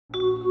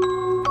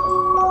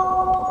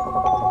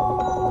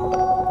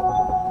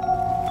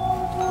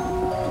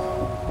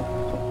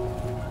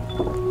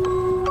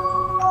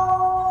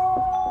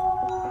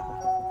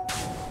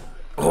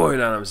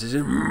Landlubbers, this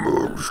is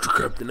Monster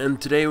Captain, and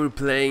today we're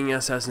playing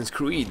Assassin's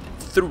Creed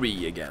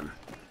 3 again.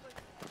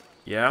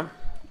 Yeah?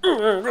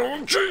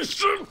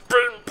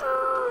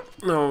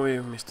 No, we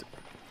missed it.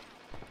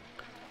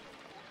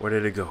 Where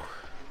did it go?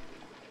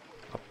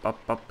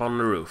 Up on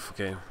the roof.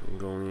 Okay, I'm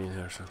going in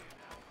here, so.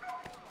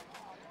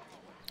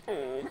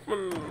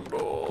 Open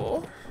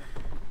door,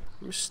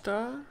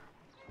 mister.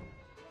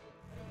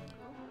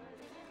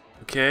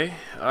 Okay,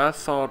 I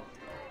thought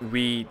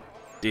we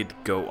did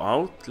go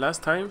out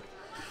last time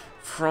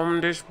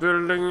from this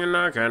building and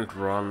I can't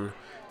run.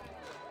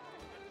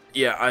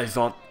 Yeah, I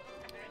thought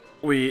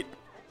we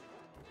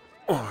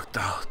walked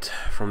out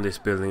from this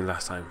building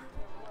last time.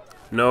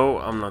 No,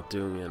 I'm not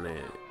doing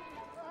any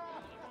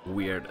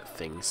weird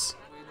things.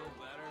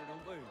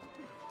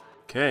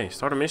 Okay,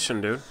 start a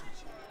mission, dude.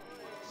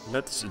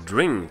 Let's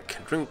drink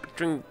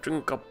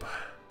up.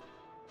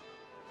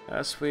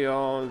 As we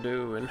all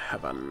do in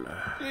heaven.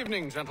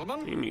 Evening,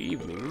 gentlemen. In the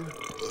evening.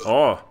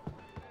 Oh!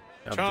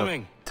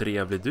 Charming.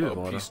 Trevlig du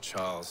var. Peace,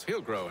 Charles.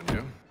 He'll grow on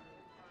you.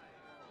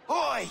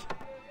 Oi!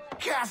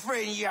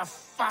 Catherine, you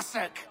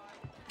fussock!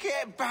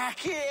 Get back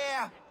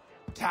here!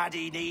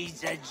 Daddy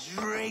needs a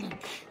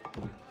drink!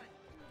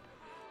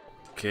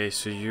 Okay,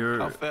 so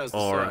you're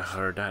or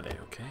her daddy.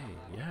 Okay,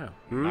 yeah.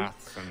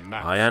 Maths and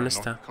maths I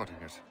understand. cutting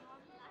it.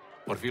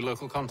 What have you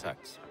local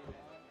contacts?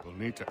 We'll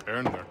need to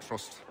earn their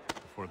trust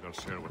before they'll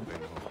share what they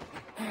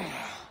know.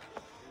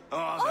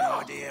 I've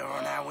an idea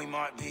on how we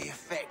might be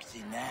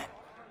affecting that.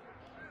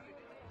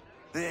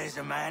 There's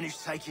a man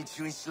who's taken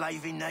to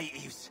enslaving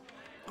natives.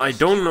 I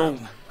don't know,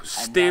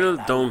 still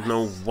don't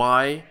know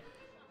why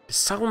the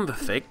sound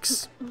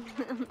effects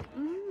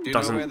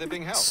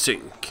doesn't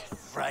sync.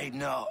 Afraid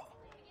not.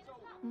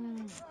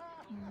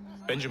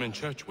 Benjamin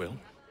Church will.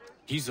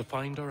 He's a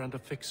finder and a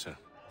fixer.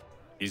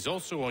 He's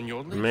also on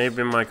your list.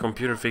 Maybe my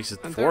computer fixed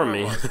it for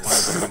me.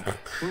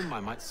 Whom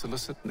I might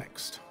solicit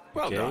next.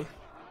 Well Okay. done.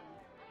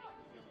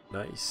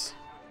 Nice.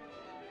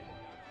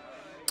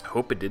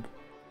 Hope it did.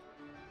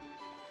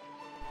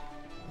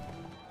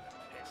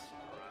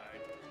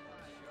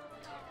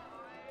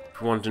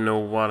 If you want to know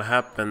what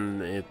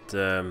happened, it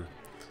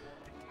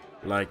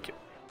like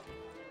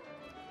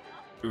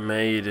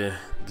made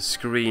the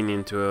screen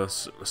into a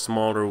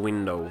smaller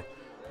window.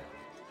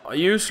 I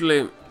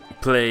usually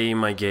play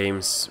my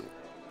games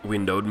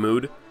windowed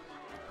mode,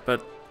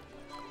 but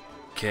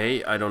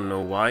okay, I don't know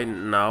why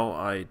now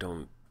I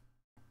don't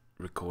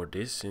record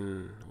this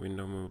in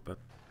window mode, but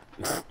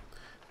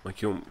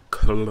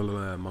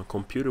my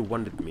computer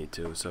wanted me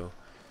to, so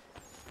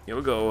here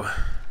we go.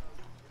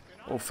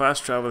 Oh,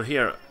 fast travel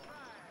here,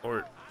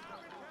 or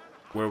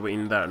were we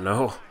in there?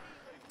 No,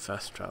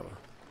 fast travel.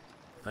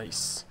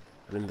 Nice.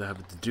 I didn't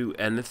have to do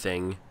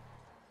anything.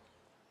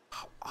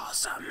 How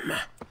awesome!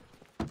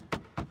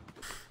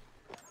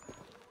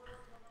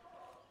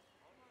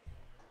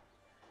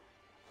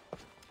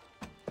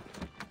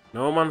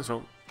 No man,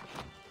 so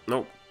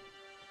no.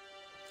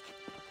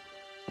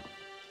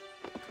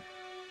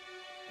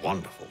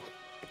 Wonderful.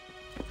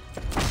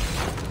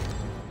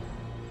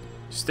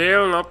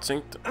 Still not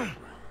synced.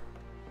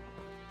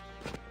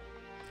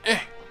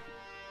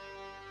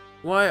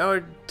 Why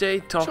are they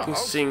talking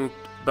Charles? synced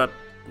but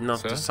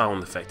not Sir? the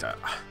sound effect?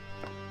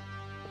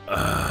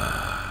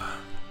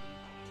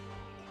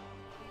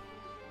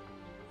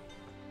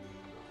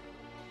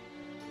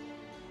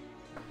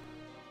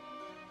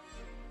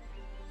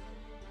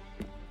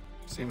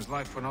 Seems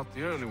like we're not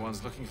the only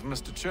ones looking for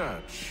Mr.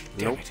 Church.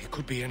 Damn it, he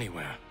could be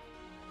anywhere.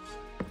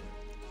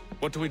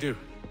 What do we do?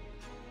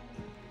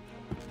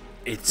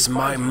 It's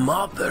my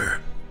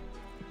mother.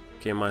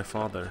 Okay, my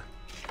father.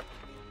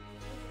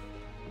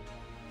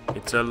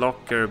 It's a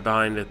locker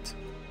behind it.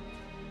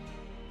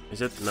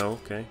 Is it? No,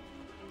 okay.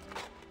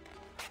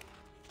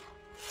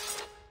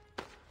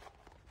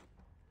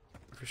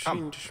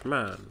 Fiendish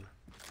man.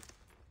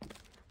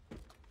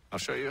 I'll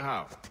show you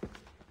how.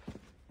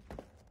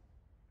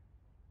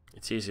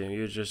 It's easy.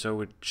 You just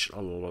show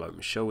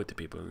it to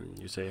people. And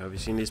you say, "Have you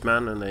seen this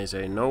man?" And they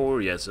say no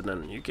or yes, and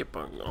then you keep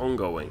on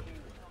going.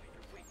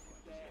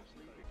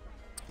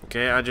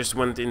 Okay, I just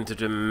went into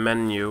the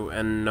menu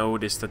and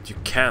noticed that you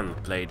can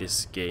play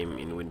this game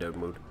in windowed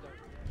mode.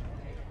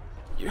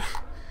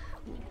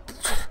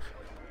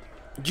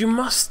 You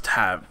must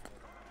have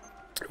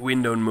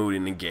windowed mode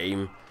in the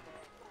game.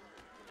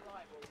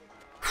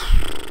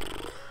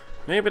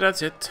 Maybe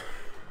that's it.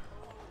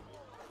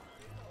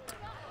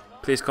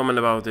 Please comment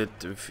about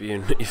it if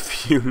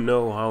you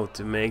know how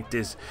to make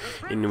this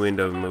in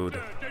windowed mode.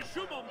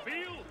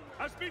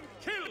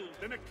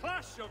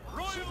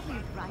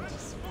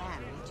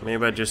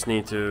 Maybe I just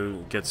need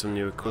to get some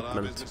new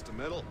equipment.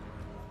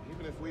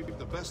 Even if we have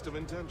the best of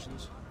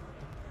intentions.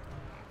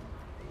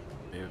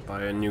 Maybe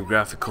buy a new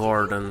graphic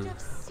card and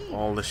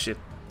all the shit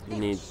you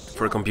need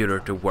for a computer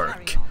to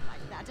work.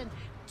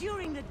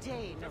 During the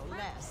day, no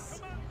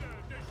less.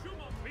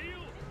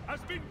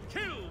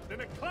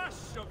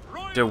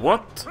 The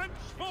what?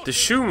 The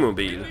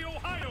shoemobile?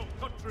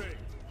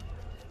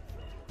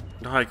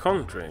 The high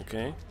country,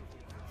 okay.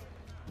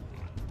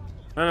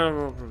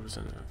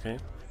 Okay.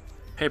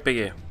 Hey,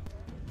 Piggy.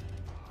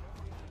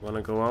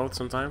 Wanna go out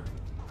sometime?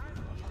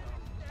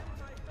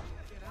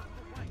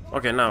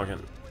 Okay, now we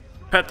can.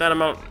 Pet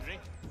animal.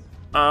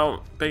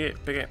 Oh, Piggy,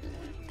 Piggy.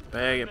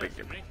 Piggy,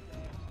 Piggy.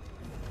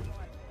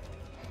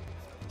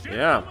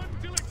 Yeah.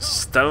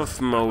 Stealth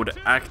mode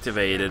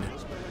activated.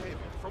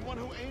 From one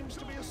who aims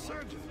to be a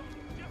surgeon.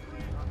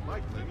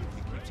 Unlikely if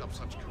he keeps up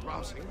such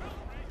carousing.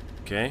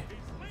 Okay.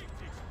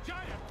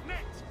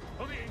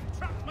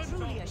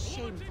 Truly a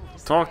shameful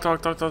Talk.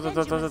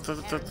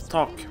 Legends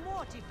Talk. be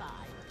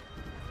mortified.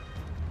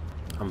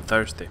 I'm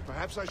thirsty.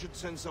 Perhaps I should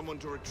send someone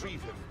to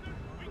retrieve him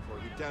before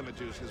he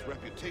damages his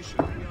reputation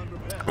beyond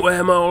repair. Why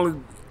am I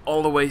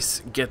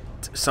always get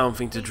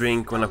something to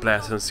drink when I play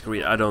Assassin's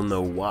Creed? I don't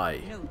know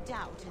why. No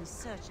doubt in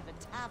search of a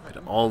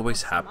tavern. It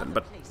always or some happen,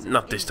 other but place of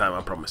not this time, I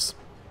interest. promise.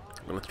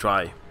 I'm gonna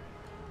try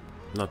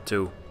not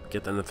to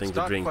get anything to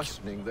Start drink.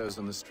 questioning those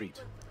on the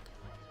street.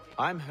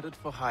 I'm headed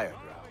for higher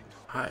ground.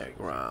 High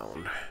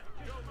ground.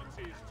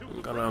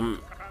 I'm gonna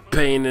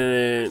paint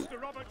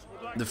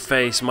the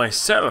face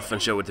myself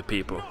and show it to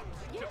people.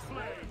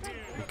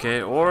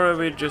 Okay, or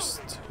we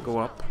just go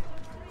up.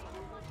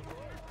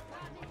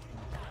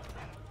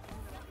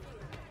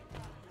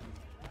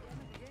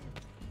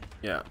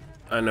 Yeah,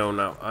 I know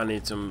now. I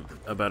need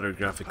a better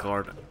graphic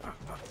card.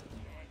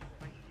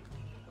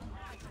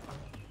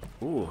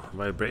 Ooh,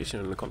 vibration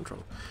in the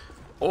control.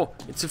 Oh,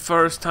 it's the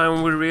first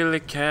time we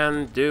really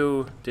can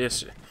do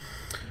this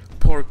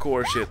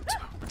parkour shit.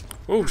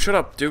 Oh, shut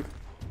up, dude.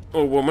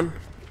 Or woman.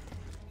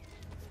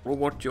 Or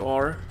what you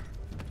are.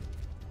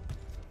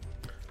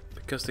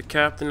 Because the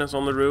captain is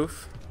on the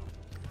roof.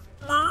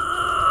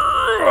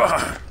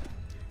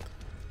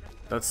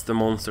 That's the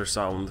monster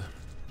sound.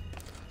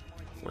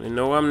 When you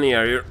know I'm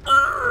near you.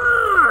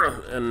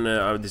 And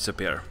I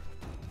disappear.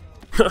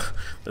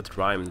 That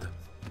rhymed.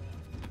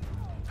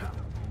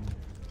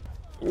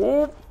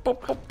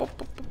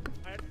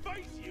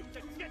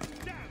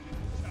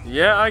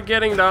 Yeah, I'm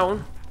getting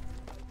down.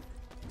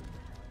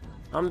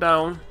 I'm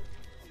down.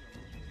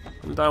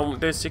 I'm down with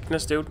this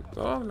sickness, dude.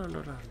 Oh, no,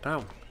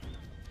 down.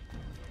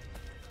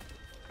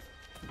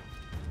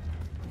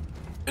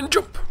 And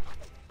jump.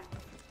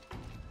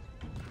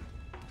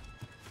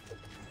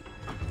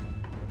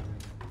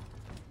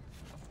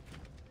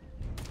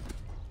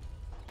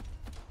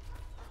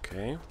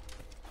 Okay.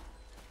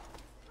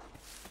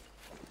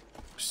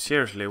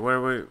 Seriously,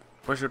 where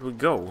should we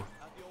go?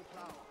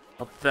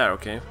 Up there,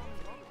 okay.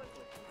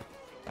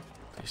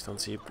 Please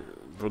don't see.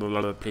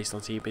 Please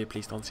don't see me.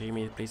 Please don't see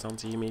me. Please don't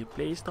see me.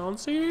 Please don't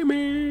see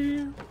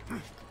me.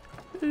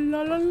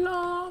 La la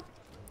la.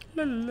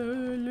 La la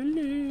la la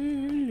la.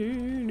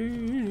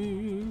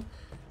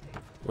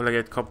 Will I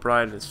get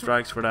copyright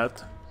strikes for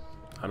that?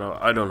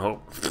 I don't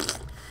hope.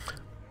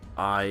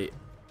 I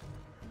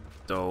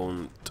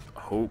don't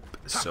hope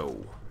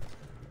so.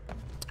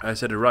 I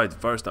said it right the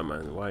first time,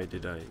 and why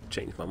did I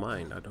change my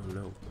mind? I don't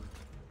know.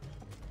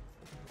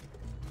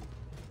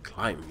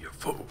 Climb, you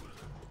fool.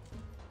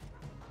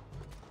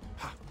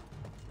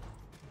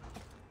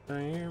 I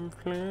am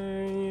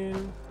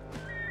flying.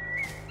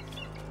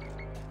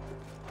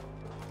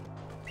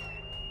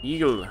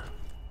 Eagle.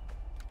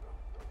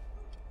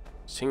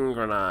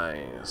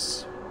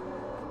 Synchronize.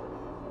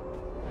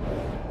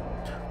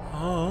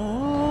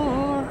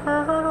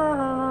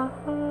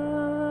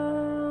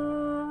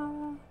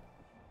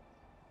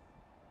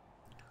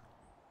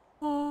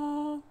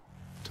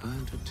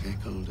 Time to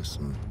take a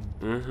listen.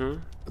 Mm-hmm.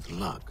 With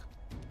luck,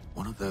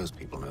 one of those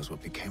people knows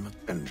what became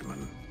of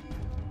Benjamin.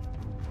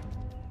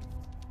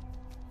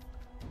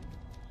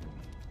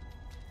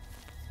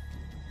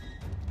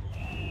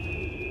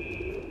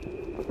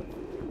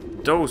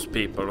 Those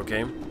people,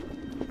 okay.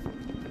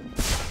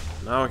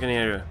 Now I can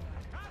hear you.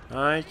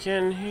 I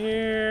can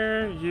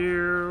hear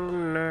you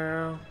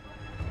now.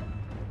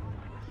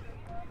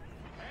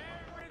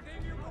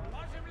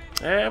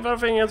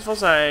 Everything is for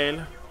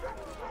sale.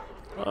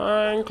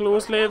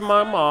 Inclusive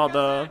my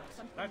mother.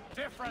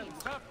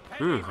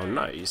 How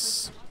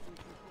nice.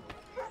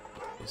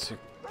 Is there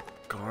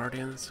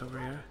guardians over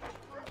here?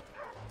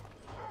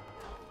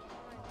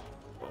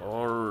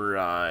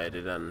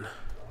 Alrighty then.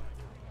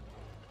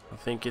 I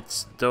think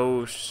it's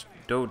those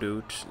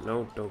dudes.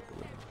 No, don't.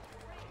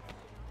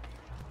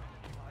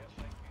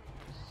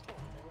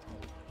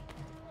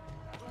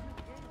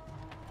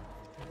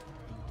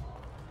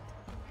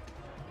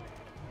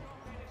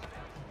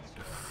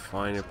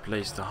 Find a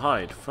place to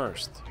hide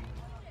first.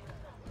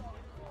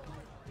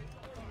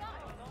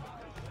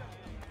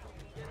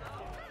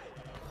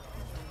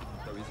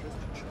 There is little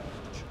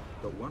change,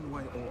 but one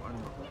way or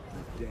another,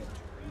 the debt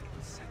will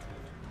be settled.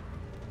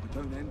 I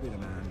don't envy the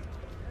man.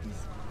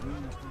 He's 3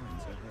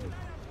 times ahead.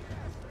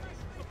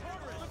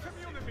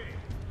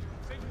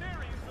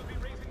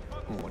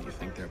 What do you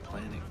think they're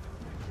planning?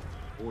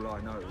 All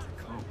I know is it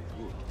can't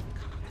be wood.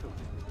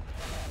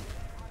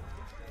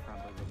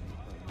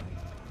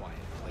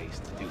 Quiet place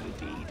to do the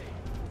deed.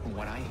 From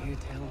what I hear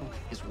tell,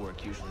 his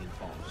work usually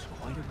involves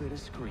quite a bit of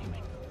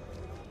screaming.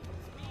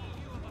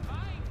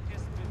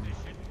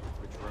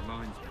 Which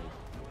reminds me,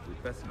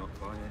 we'd best not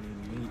buy any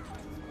meat.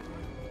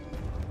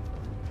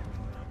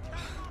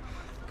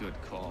 Good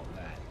call,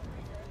 that.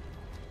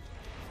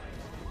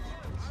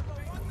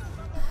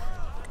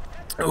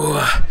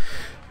 Oh,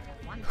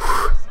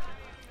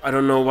 I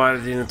don't know why I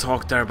didn't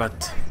talk there,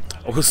 but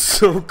I was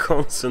so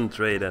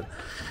concentrated.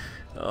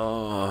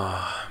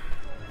 Oh.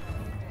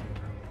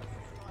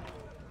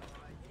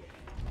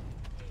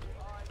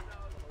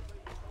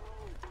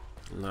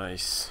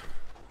 Nice.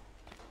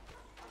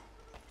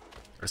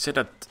 I said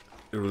that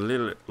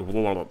really a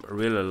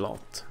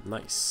lot.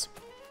 Nice.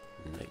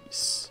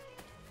 Nice.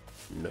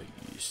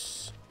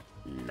 Nice.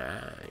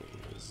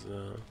 Nice.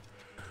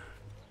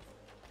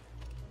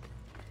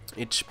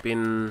 Ich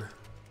bin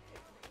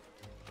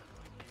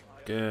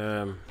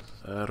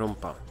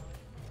rumpa.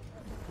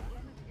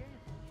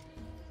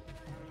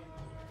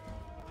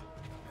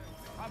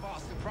 I've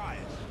asked the priors,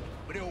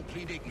 but they all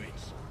plead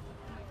ignorance.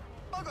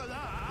 Bugger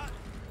that!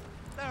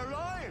 They're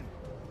lying!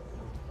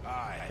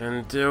 Aye.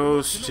 And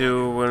those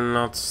two will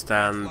not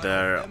stand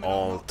there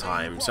all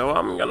time, so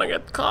I'm gonna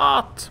get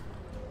caught.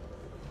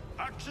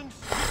 Actions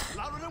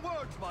louder than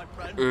words, my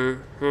friend.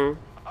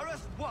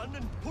 Arrest one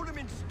and put him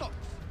in stocks.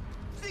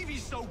 See if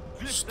he's so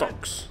glib.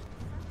 Stocks.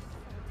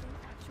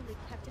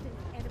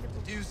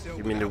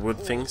 You mean the wood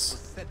things?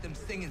 Set them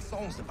singing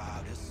songs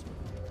about us.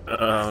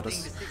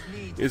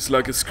 It's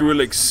like a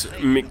Skrillex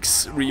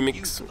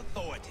remix.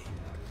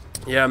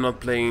 Yeah, I'm not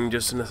playing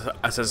just an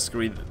Assassin's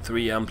Creed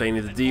 3, I'm playing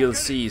the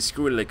DLC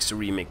Skrillex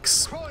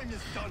remix.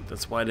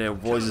 That's why their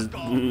voice is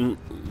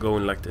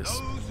going like this.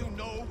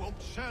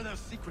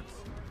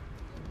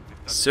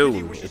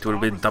 Soon it will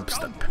be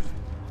dubstep.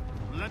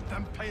 Let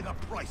them pay the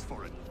price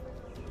for it.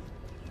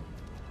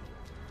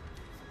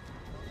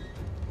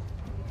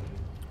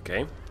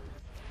 Okay.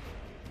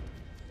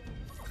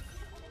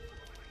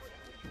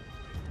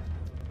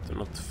 Do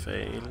not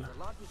fail.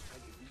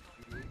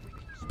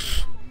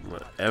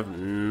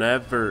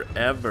 Never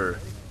ever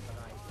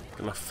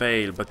gonna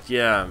fail, but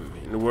yeah,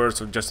 in the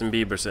words of Justin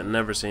Bieber, said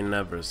never say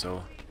never,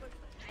 so.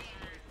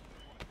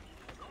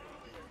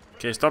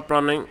 Okay, stop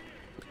running,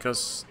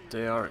 because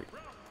they are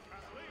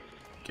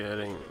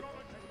getting...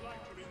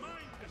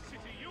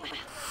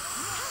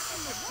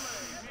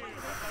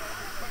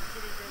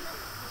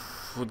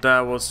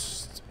 That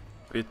was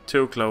a bit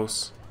too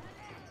close.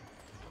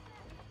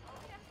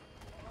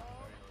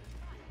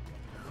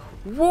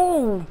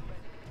 Whoa!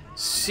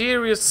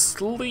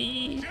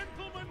 Seriously?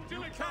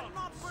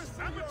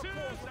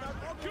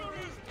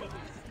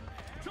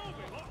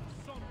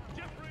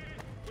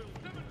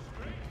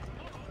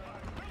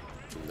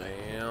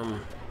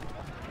 Damn.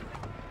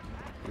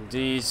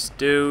 These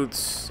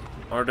dudes,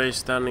 are they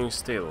standing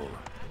still?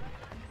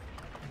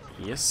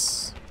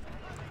 Yes.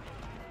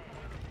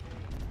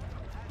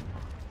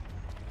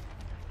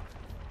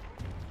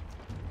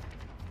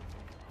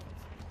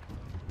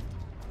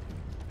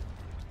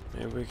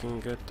 Maybe we can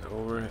get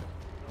over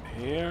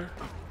here.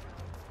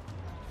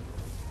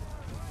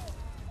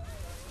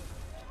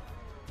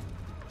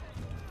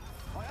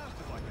 I asked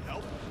if I could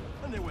help,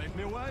 and they waved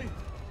me away.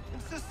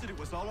 Insisted it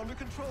was all under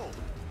control.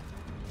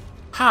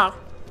 How?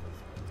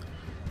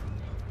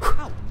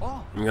 How?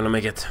 Oh, I'm gonna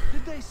make it.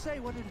 did they say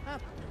what had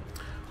happened?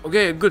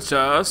 Okay, good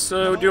sir.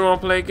 So do you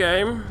want to play a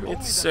game?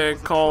 It's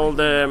called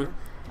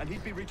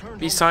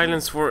Be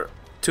Silent for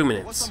 2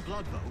 minutes. Some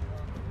blood, though.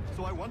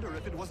 So I wonder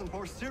if it wasn't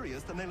more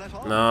serious than they let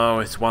on. No,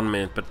 it's 1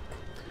 minute, but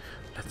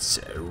let's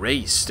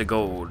raise the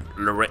goal.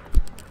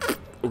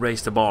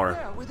 Raise the bar.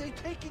 Where were they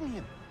taking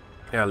him?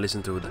 Yeah,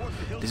 listen to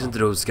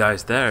those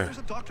guys there. There's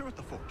a doctor at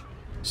the fort.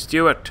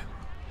 Stuart.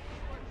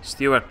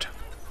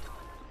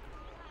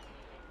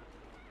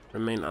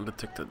 Remain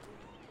undetected.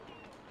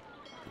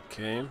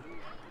 Okay.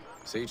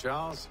 See,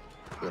 Charles?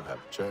 We'll have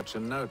church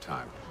in no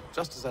time.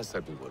 Just as I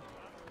said we would.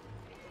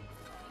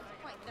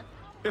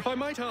 If I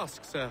might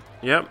ask, sir.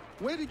 Yep.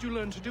 Where did you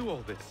learn to do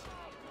all this?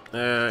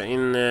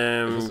 In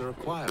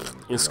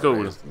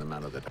school.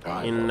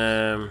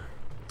 In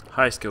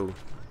high school.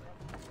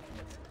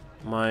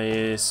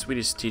 My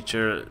Swedish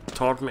teacher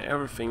taught me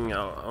everything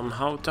on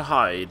how to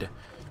hide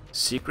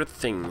secret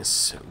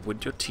things.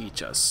 Would you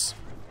teach us?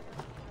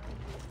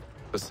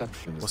 Was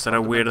that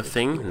a weird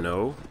thing?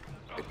 No.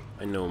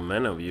 I know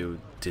many of you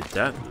did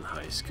that in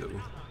high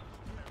school.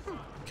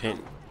 Okay,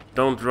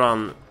 don't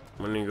run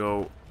when you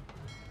go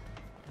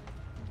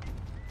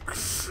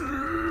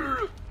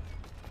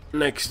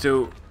next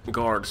to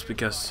guards,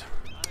 because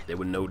they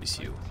will notice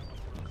you.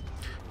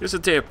 Here's a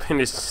tip in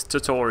this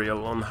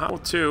tutorial on how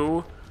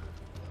to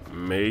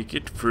make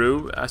it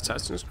through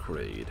Assassin's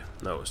Creed.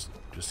 No,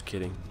 just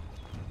kidding.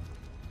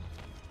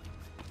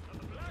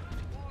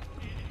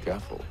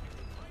 Careful.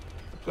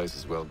 The place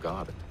is well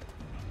guarded.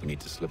 We need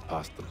to slip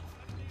past them.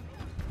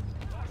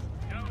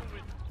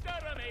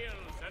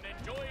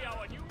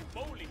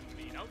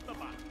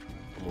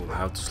 We'll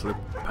have to slip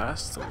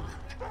past them.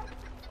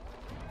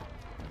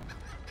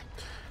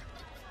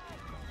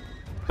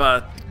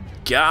 But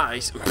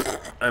guys,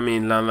 I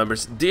mean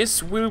Landlubbers,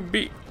 this will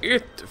be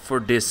it for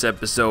this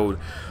episode.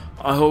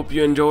 I hope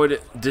you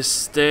enjoyed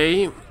this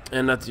day,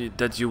 and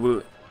that you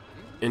will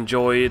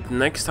enjoy it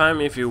next time.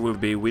 If you will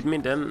be with me,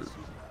 then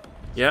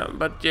Yeah,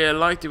 but yeah,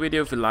 like the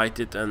video if you liked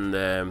it,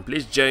 and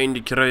please join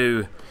the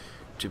crew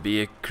to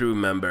be a crew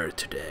member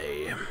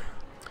today.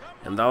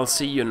 And I'll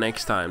see you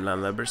next time,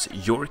 Landlubbers.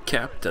 Your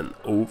captain,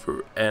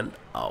 over and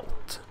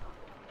out.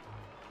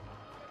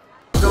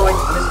 Going,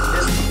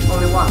 there's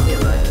only one here,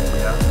 right?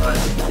 Yeah,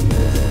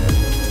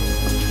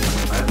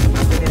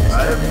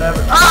 I've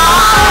never.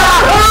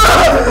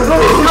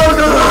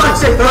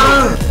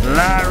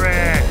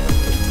 Larry!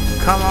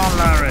 Come on,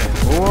 Larry!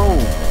 Whoa!